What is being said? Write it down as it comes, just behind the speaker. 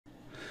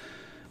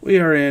We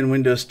are in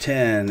Windows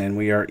 10 and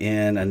we are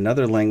in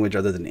another language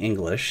other than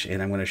English, and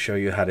I'm going to show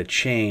you how to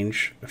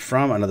change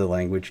from another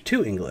language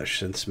to English,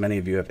 since many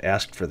of you have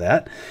asked for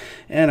that,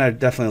 and I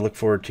definitely look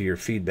forward to your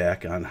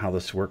feedback on how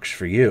this works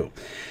for you.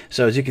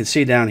 So as you can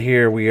see down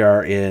here, we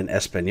are in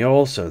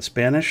Espanol, so in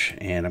Spanish,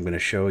 and I'm going to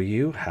show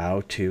you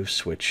how to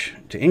switch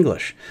to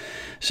English.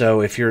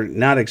 So if you're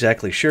not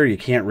exactly sure, you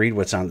can't read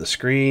what's on the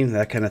screen,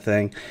 that kind of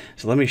thing,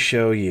 so let me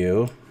show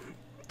you.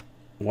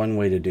 One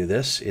way to do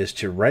this is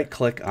to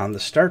right-click on the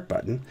Start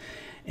button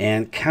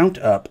and count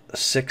up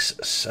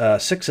six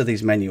of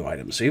these menu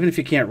items. So even if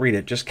you can't read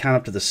it, just count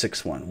up to the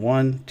sixth one.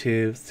 1,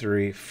 2,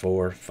 3,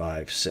 4,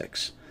 5,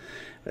 6.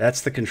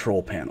 That's the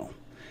control panel.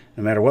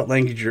 No matter what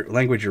language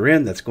you're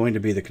in, that's going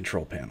to be the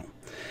control panel.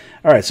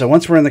 All right, so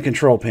once we're in the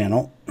control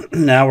panel,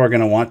 now we're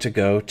going to want to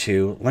go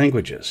to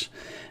Languages.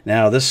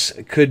 Now this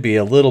could be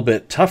a little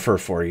bit tougher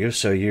for you,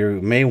 so you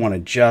may want to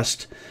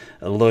just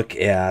look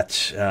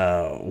at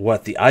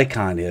what the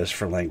icon is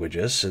for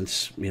languages,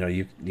 since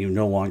you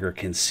no longer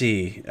can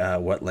see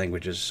what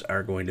languages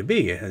are going to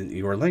be in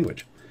your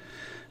language.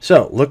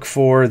 So look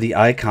for the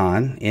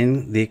icon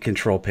in the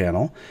control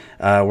panel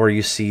where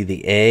you see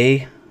the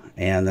A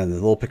and then the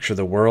little picture of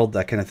the world,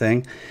 that kind of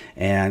thing,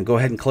 and go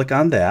ahead and click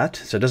on that.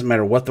 So it doesn't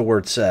matter what the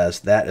word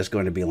says, that is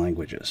going to be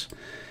languages.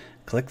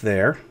 Click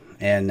there,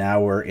 and now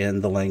we're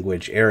in the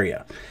language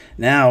area.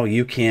 Now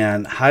you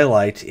can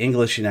highlight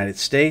English United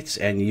States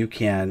and you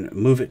can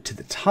move it to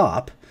the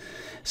top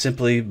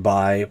simply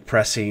by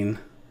pressing,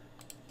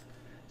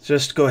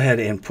 just go ahead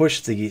and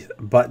push the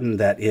button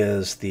that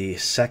is the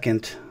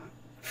second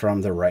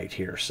from the right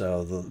here.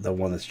 So the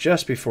one that's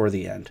just before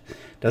the end.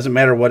 Doesn't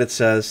matter what it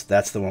says,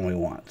 that's the one we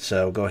want.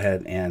 So go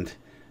ahead and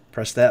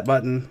press that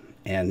button,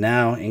 and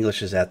now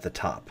English is at the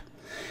top.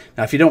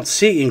 Now, if you don't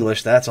see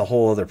English, that's a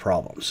whole other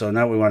problem. So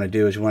now what we want to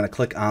do is we want to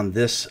click on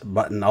this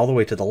button all the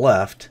way to the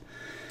left,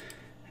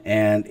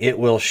 and it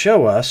will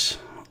show us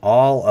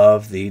all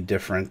of the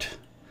different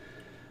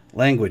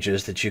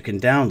languages that you can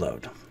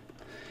download.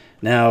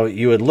 Now,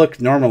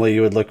 normally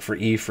you would look for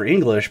E for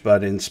English,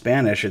 but in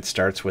Spanish it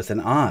starts with an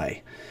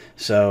I.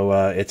 So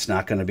it's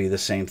not going to be the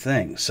same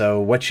thing. So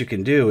what you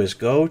can do is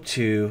go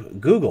to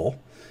Google,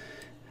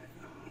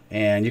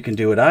 and you can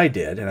do what I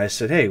did, and I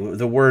said, hey,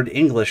 the word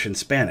English in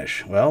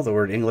Spanish. Well, the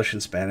word English in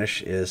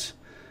Spanish is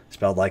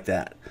spelled like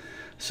that.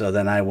 So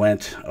then I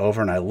went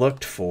over and I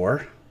looked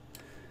for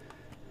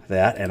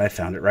that, and I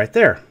found it right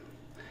there.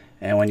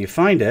 And when you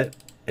find it,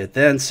 it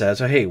then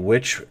says, oh, hey,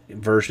 which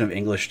version of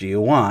English do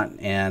you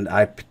want? And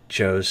I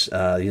chose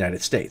the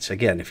United States.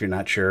 Again, if you're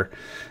not sure,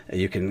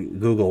 you can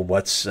Google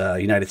what's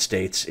United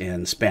States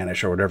in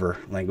Spanish or whatever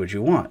language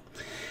you want.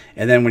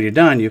 And then when you're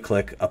done, you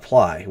click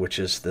Apply, which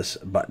is this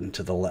button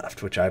to the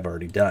left, which I've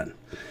already done.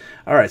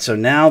 All right, so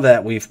now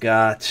that we've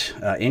got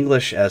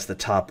English as the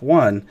top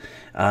one,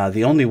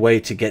 the only way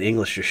to get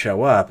English to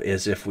show up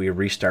is if we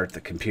restart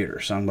the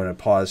computer. So I'm going to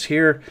pause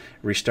here,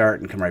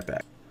 restart, and come right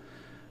back.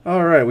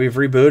 All right, we've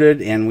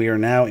rebooted, and we are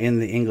now in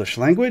the English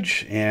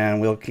language, and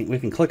we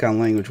can click on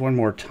language one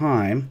more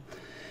time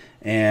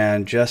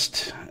and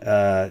just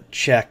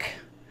check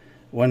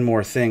one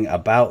more thing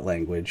about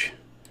language.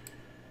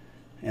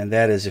 And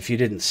that is, if you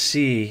didn't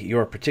see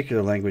your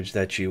particular language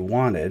that you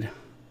wanted,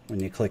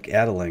 when you click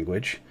Add a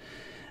Language,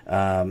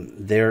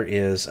 there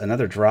is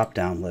another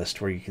drop-down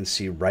list where you can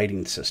see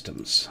writing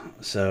systems.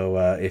 So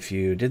if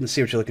you didn't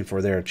see what you're looking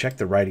for there, check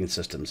the writing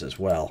systems as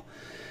well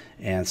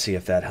and see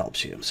if that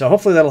helps you. So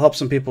hopefully that'll help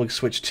some people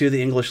switch to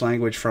the English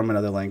language from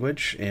another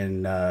language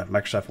in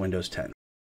Microsoft Windows 10.